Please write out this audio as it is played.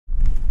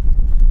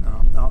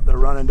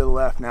running to the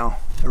left now.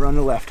 They're running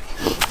to the left.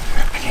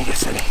 I can't get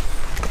steady.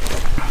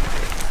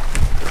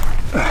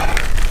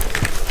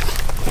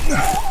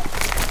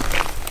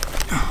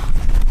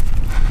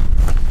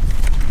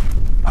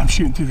 I'm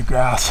shooting through the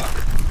grass.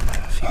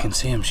 If you can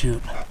see him,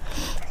 shoot.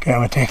 Okay, I'm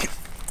gonna take it.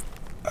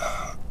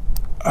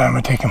 I'm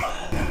gonna take him.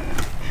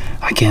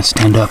 I can't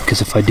stand up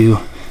because if I do,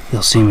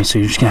 they'll see me, so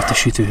you're just gonna have to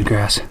shoot through the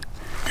grass.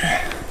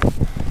 Okay.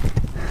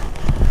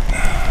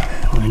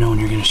 Let me know when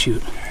you're gonna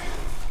shoot.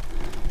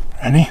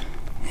 Ready?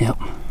 Yep.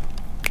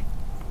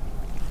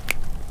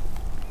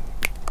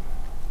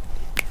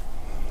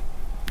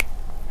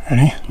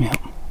 Ready? Yep.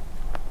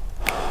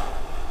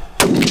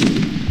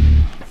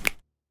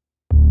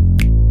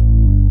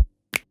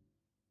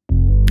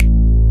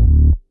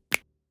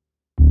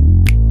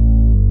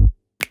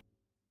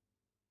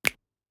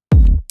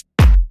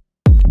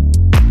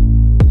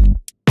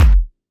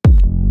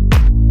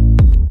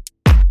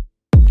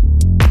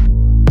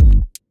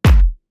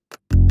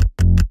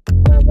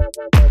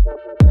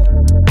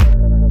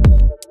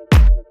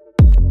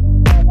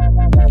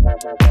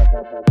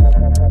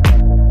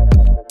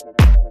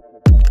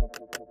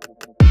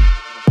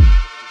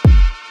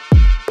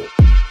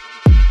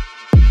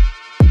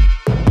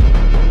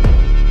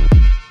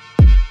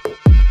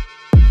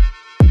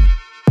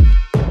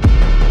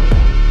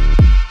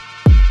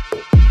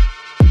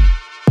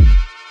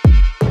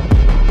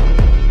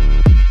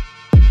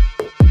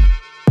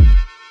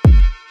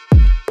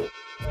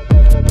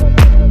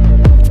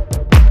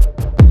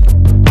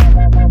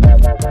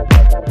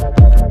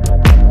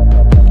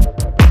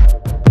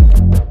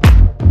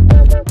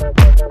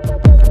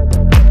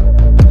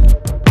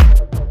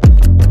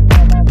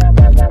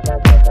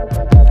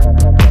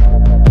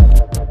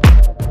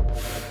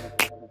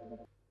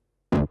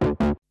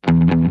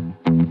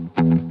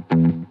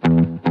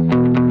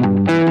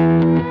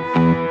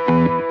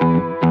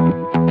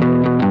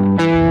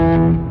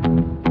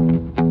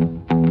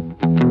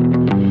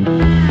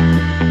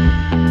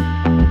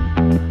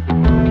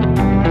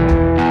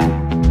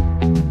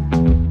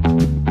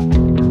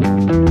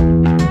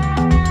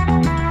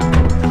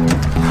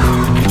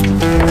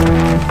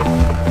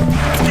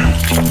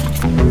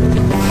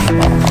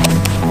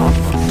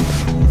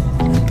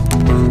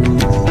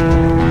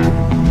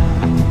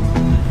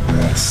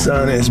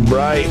 Sun is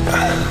bright,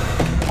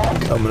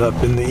 coming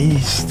up in the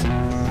east.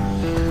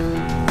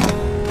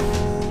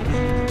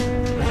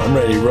 I'm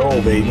ready to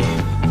roll, baby.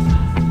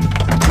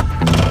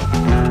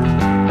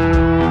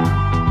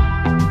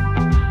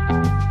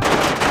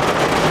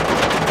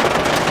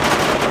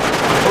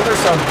 Those are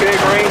some big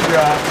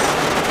raindrops.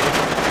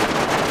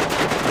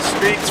 The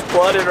street's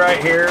flooded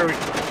right here.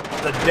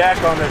 The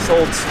deck on this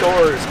old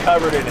store is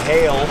covered in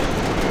hail.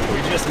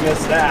 We just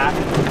missed that.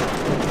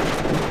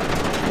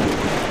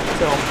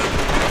 So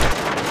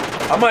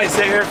I might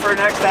sit here for the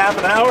next half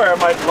an hour. I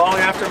might long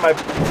after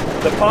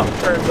the pump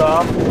turns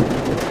off.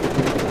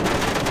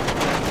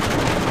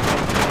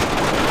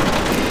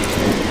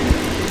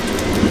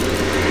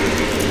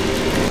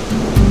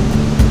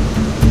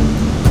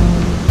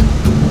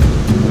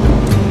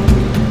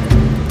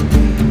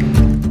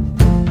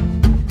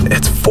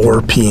 It's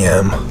 4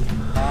 p.m.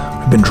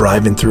 We've been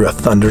driving through a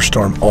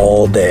thunderstorm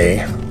all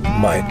day.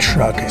 My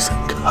truck is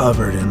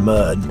covered in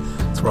mud.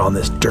 We're on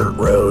this dirt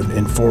road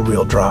in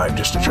 4-wheel drive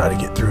just to try to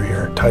get through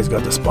here. Ty's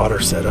got the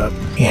spotter set up,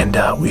 and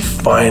we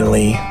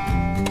finally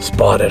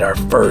spotted our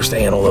first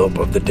antelope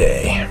of the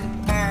day.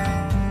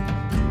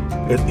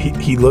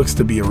 He looks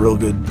to be a real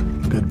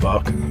good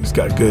buck. He's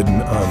got good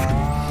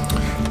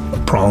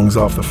prongs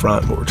off the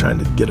front, but we're trying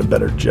to get a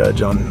better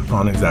judge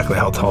on exactly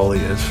how tall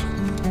he is.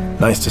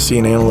 Nice to see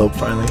an antelope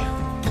finally.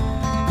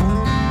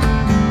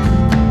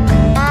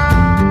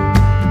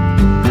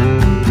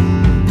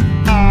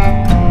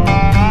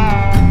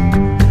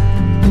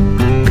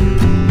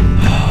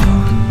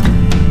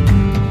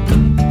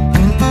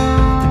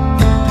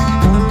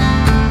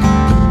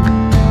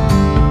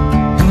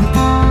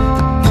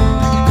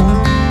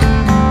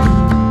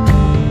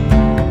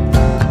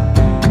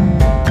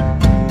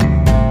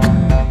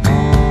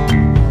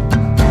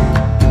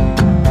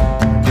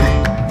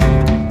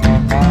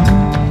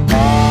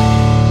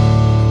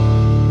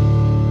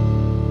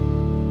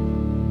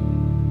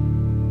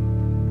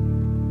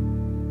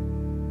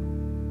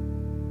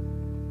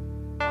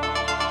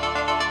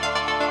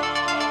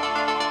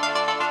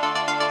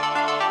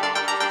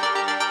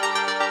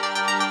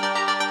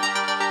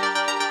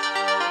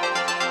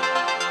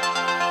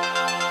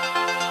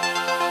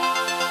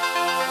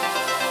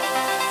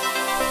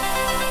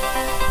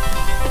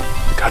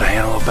 Got an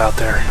antelope out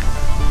there,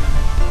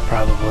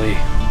 probably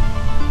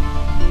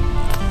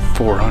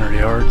 400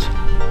 yards,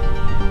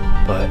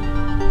 but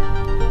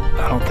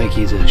I don't think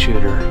he's a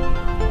shooter.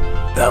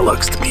 That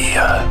looks to be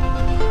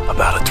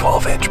about a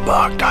 12-inch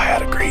buck. I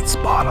had a great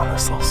spot on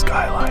this little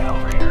skyline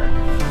over here,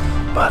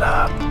 but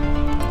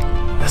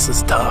this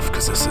is tough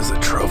because this is a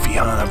trophy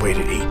hunt. I've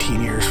waited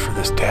 18 years for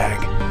this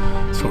tag,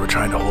 so we're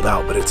trying to hold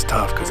out, but it's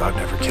tough because I've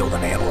never killed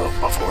an antelope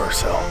before,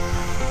 so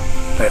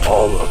they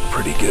all look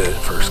pretty good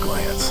at first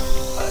glance.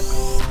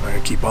 But we're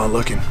gonna keep on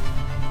looking.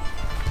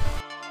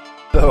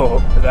 So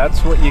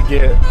that's what you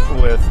get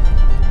with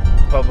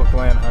public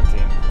land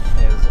hunting,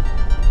 is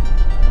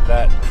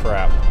that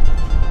crap.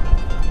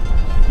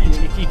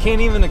 You can't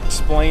even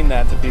explain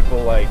that to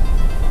people, like,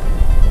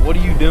 what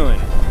are you doing?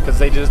 Because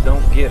they just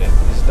don't get it,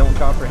 they just don't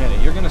comprehend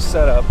it. You're gonna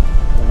set up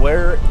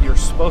where you're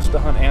supposed to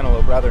hunt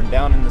antelope rather than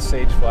down in the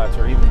sage flats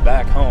or even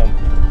back home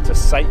to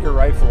sight your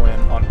rifle in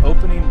on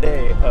opening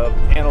day of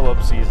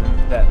antelope season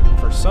that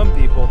for some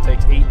people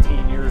takes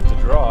 18 years to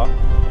draw.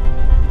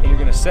 And you're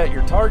gonna set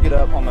your target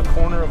up on the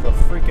corner of a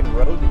freaking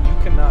road that you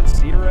cannot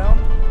see around.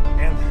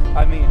 And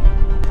I mean,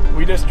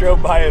 we just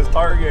drove by his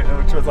target,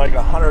 which was like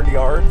 100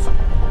 yards,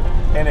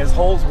 and his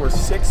holes were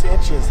 6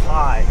 inches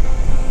high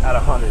at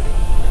 100.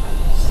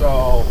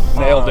 So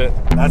nailed it.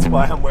 That's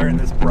why I'm wearing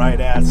this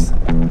bright ass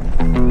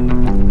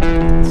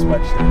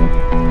sweatshirt.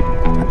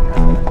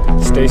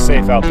 Stay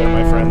safe out there,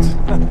 my friends.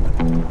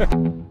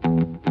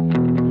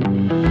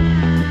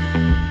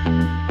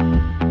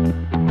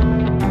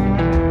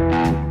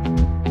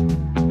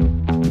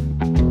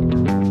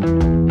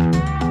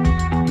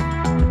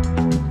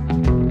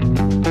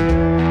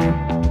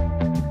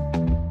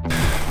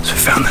 So we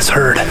found this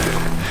herd,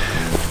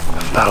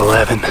 about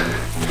 11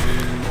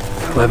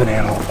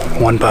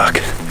 antelope, 1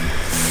 buck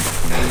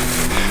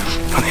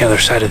on the other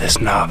side of this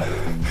knob.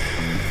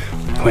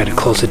 We had to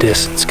close the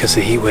distance because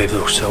the heat wave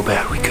was so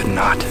bad we could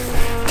not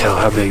tell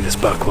how big this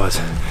buck was,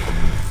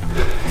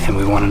 and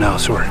we want to know,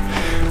 so we're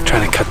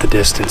trying to cut the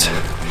distance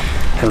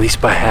at least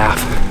by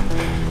half,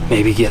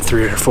 maybe get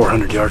 300 or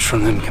 400 yards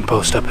from them, can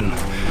post up and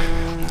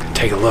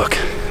take a look.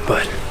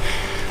 But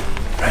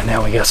right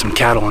now we got some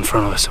cattle in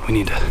front of us, so we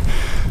need to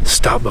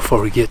stop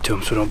before we get to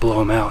them so we don't blow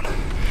them out,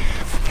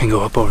 and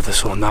go up over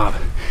this little knob,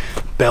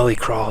 belly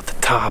crawl at the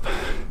top,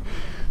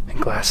 and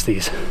glass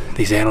these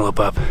antelope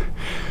up.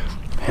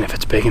 And if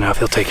it's big enough,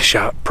 he'll take a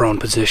shot prone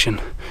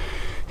position.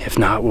 If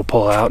not, we'll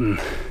pull out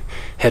and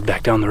head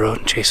back down the road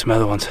and chase some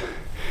other ones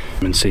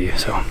and see.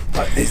 So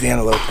these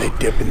antelope, they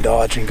dip and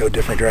dodge and go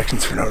different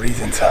directions for no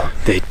reason, so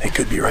they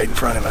could be right in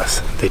front of us.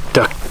 They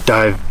duck,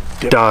 dive,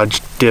 dodge,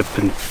 dip,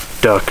 and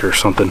duck or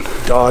something.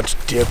 Dodge,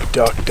 dip,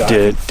 duck,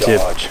 dive,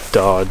 dodge. Dip,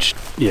 dodge,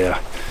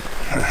 yeah.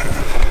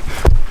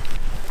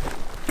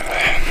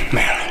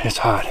 Man, it's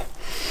hot.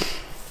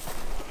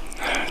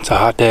 It's a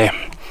hot day.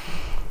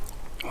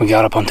 We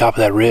got up on top of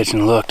that ridge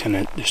and looked, and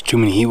there's too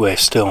many heat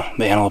waves still.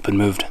 The antelope had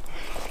moved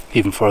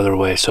even farther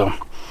away, so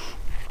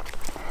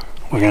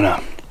we're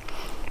gonna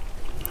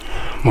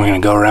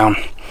go around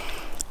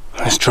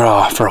this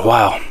draw for a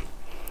while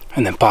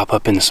and then pop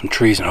up into some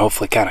trees and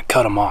hopefully kind of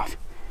cut them off.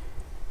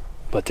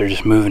 But they're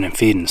just moving and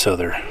feeding, so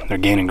they're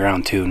gaining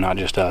ground too, not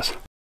just us.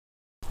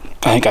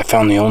 I think I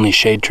found the only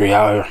shade tree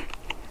out here.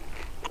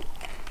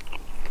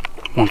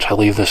 Once I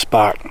leave this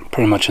spot,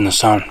 pretty much in the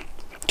sun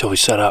until we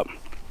set up.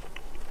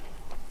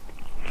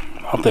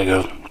 I'll take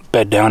a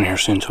bed down here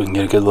soon so we can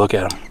get a good look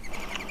at him.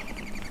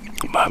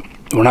 But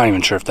we're not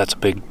even sure if that's a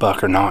big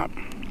buck or not.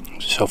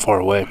 It's so far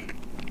away.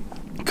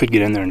 Could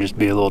get in there and just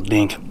be a little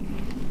dink.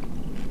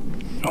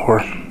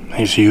 Or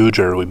he's huge,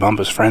 or we bump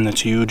his friend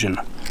that's huge and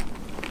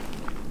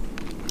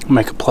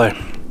make a play.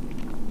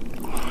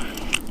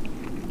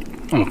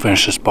 I'm gonna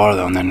finish this bar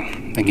though and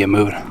then get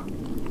moving.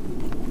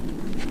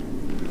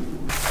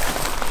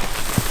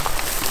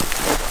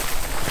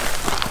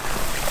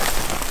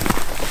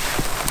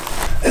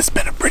 It's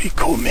been a pretty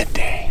cool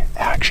midday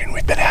action.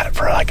 We've been at it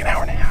for like an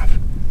hour and a half.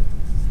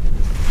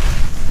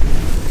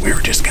 We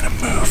were just gonna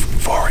move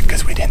forward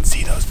because we didn't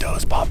see those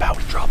does pop out.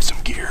 We dropped some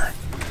gear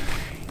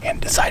and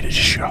decided to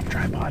shoot off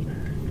tripod.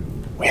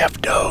 We have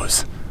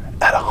does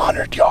at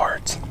 100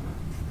 yards.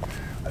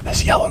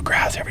 This yellow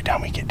grass, every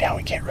time we get down,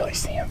 we can't really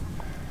see them.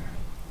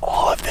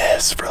 All of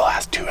this for the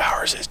last 2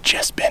 hours has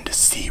just been to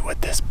see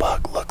what this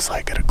buck looks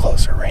like at a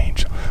closer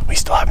range. We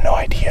still have no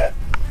idea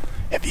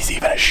if he's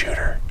even a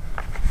shooter.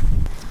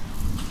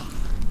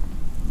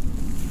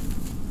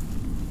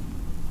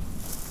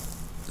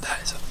 That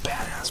is a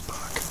badass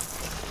buck.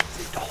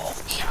 Oh,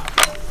 Yeah.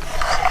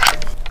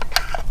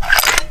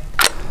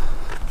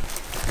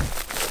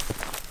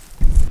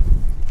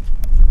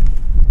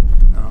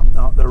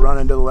 No, they're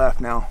running to the left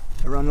now.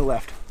 They're running to the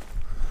left.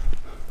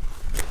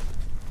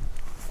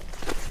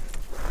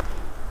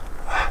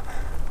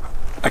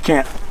 I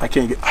can't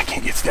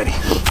get steady.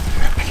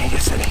 I can't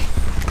get steady.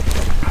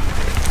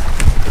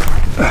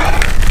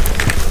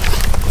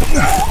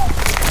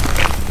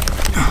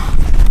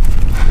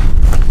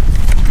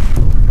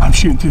 I'm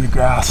shooting through the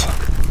grass.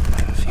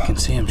 If you can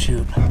see him,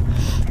 shoot.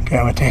 Okay,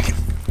 I'm gonna take it.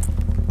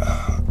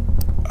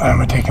 I'm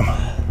gonna take him.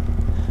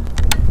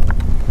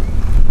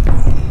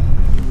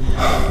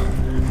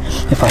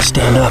 If I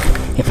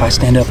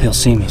stand up, he'll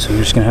see me, so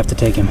you're just gonna have to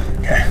take him.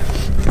 Okay.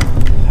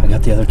 I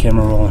got the other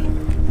camera rolling.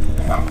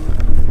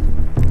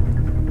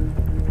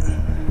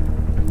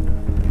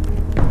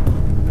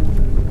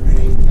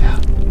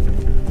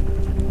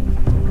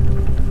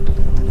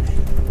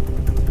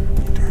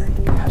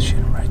 Yeah, shoot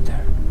him right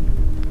there.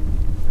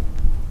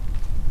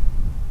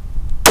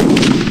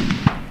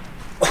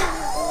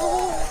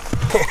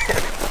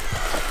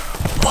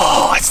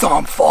 Oh, I saw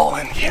him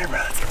falling. Yeah.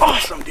 camera. That's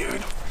awesome,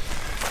 dude.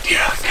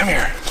 Yeah, come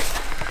here.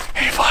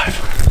 Hey,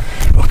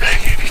 5. Okay,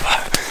 hey,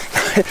 5.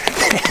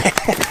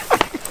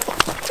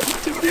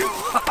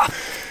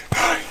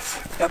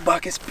 Nice. That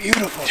buck is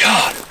beautiful.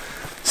 God.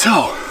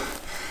 So,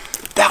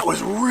 that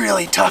was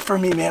really tough for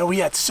me, man. We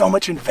had so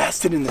much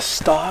invested in the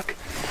stock.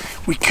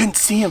 We couldn't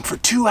see him for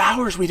 2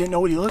 hours. We didn't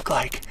know what he looked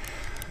like.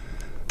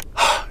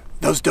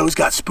 Those does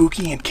got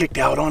spooky and kicked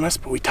out on us,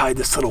 but we tied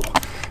this little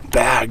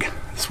bag,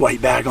 this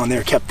white bag on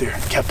there, kept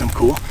them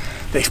cool.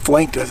 They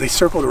flanked us, they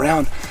circled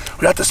around.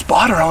 We got the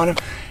spotter on him.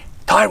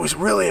 Ty was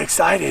really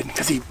excited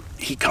because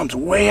he comes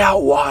way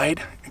out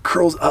wide and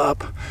curls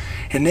up,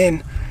 and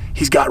then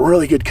he's got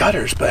really good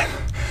cutters, but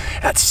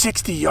at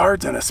 60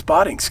 yards on a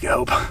spotting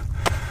scope,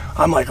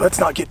 I'm like, let's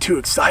not get too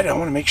excited. I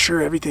want to make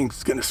sure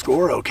everything's gonna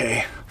score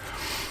okay.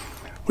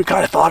 We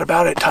kind of thought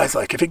about it. Ty's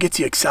like, if it gets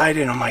you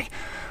excited, I'm like,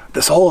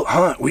 this whole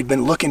hunt, we've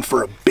been looking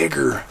for a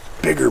bigger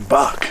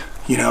buck,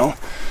 you know,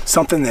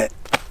 something that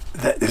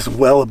is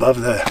well above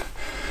the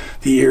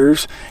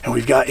ears, and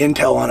we've got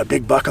intel on a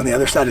big buck on the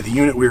other side of the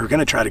unit we were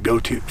going to try to go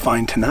to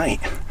find tonight.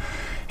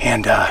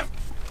 And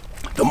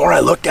the more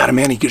I looked at him,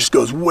 man, he just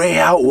goes way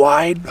out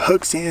wide,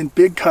 hooks in,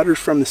 big cutters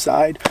from the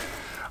side.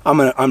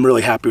 I'm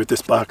really happy with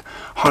this buck.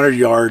 100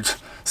 yards,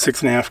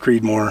 6.5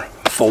 Creedmoor,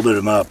 folded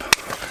him up,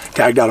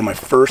 tagged out of my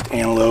first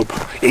antelope,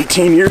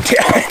 18-year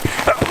tag.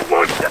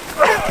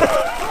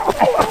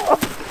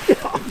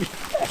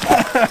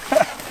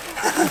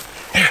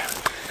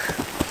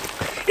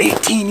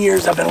 18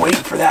 years I've been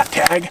waiting for that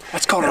tag.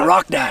 That's called a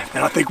rock dive.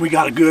 And I think we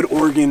got a good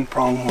Oregon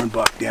pronghorn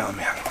buck down,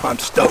 man. I'm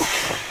stoked.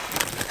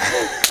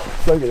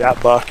 Look at that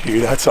buck,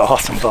 dude. That's an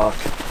awesome buck.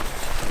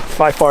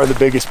 By far the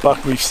biggest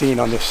buck we've seen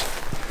on this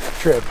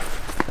trip.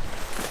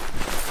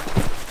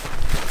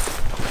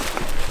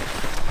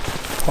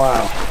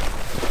 Wow.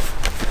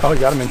 Oh, we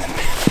got him in the...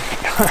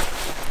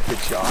 Good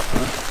shot,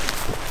 huh?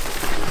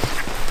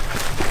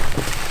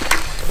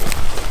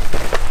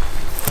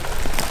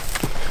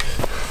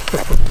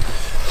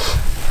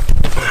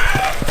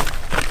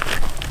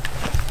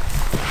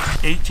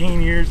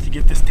 $18 years to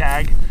get this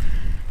tag,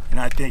 and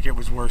I think it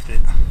was worth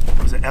it.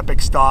 It was an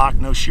epic stock,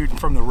 no shooting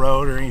from the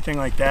road or anything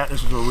like that.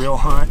 This was a real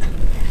hunt.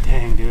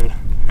 Dang, dude.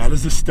 That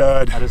is a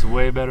stud. That is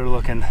way better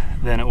looking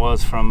than it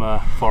was from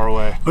far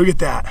away. Look at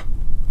that.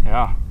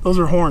 Yeah. Those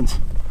are horns.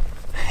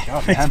 Yeah,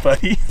 Thanks,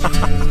 buddy.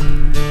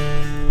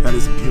 That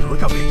is beautiful.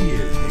 Look how big he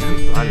is,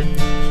 man. Right.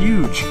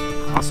 Huge.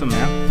 Awesome,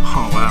 man.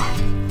 Oh,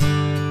 wow.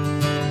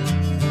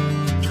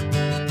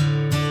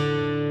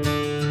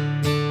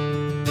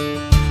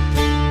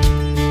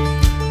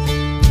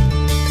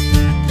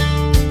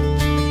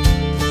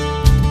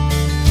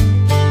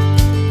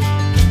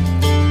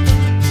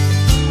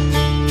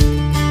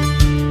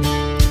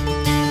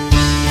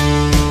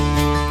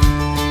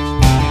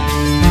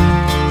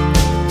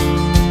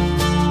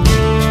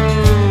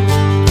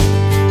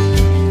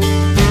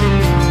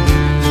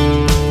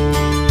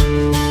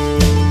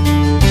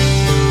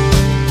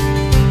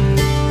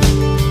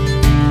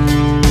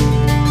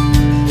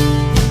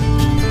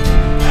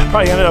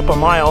 Probably ended up a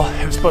mile.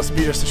 It was supposed to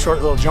be just a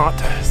short little jaunt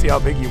to see how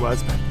big he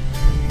was, but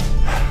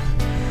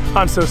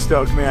I'm so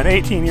stoked, man.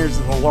 18 years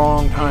is a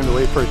long time to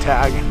wait for a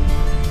tag,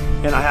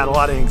 and I had a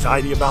lot of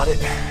anxiety about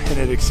it, and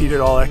it exceeded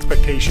all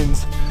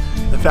expectations.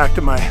 The fact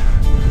that my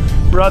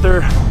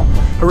brother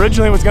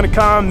originally was gonna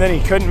come, then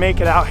he couldn't make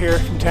it out here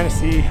from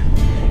Tennessee,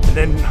 and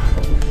then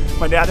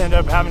my dad ended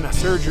up having a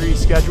surgery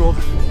scheduled,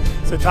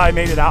 so Ty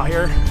made it out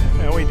here,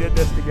 and we did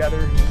this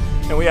together,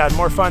 and we had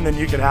more fun than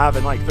you could have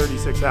in like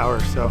 36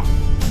 hours. So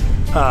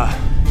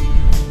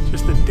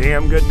just a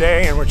damn good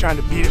day, and we're trying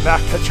to beat it back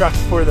to the truck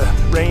before the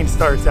rain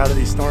starts out of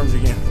these storms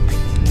again.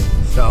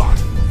 So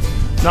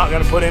not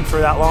gonna put in for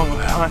that long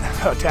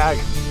hunt, tag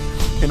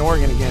in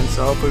Oregon again,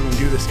 so hopefully we can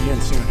do this again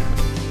soon.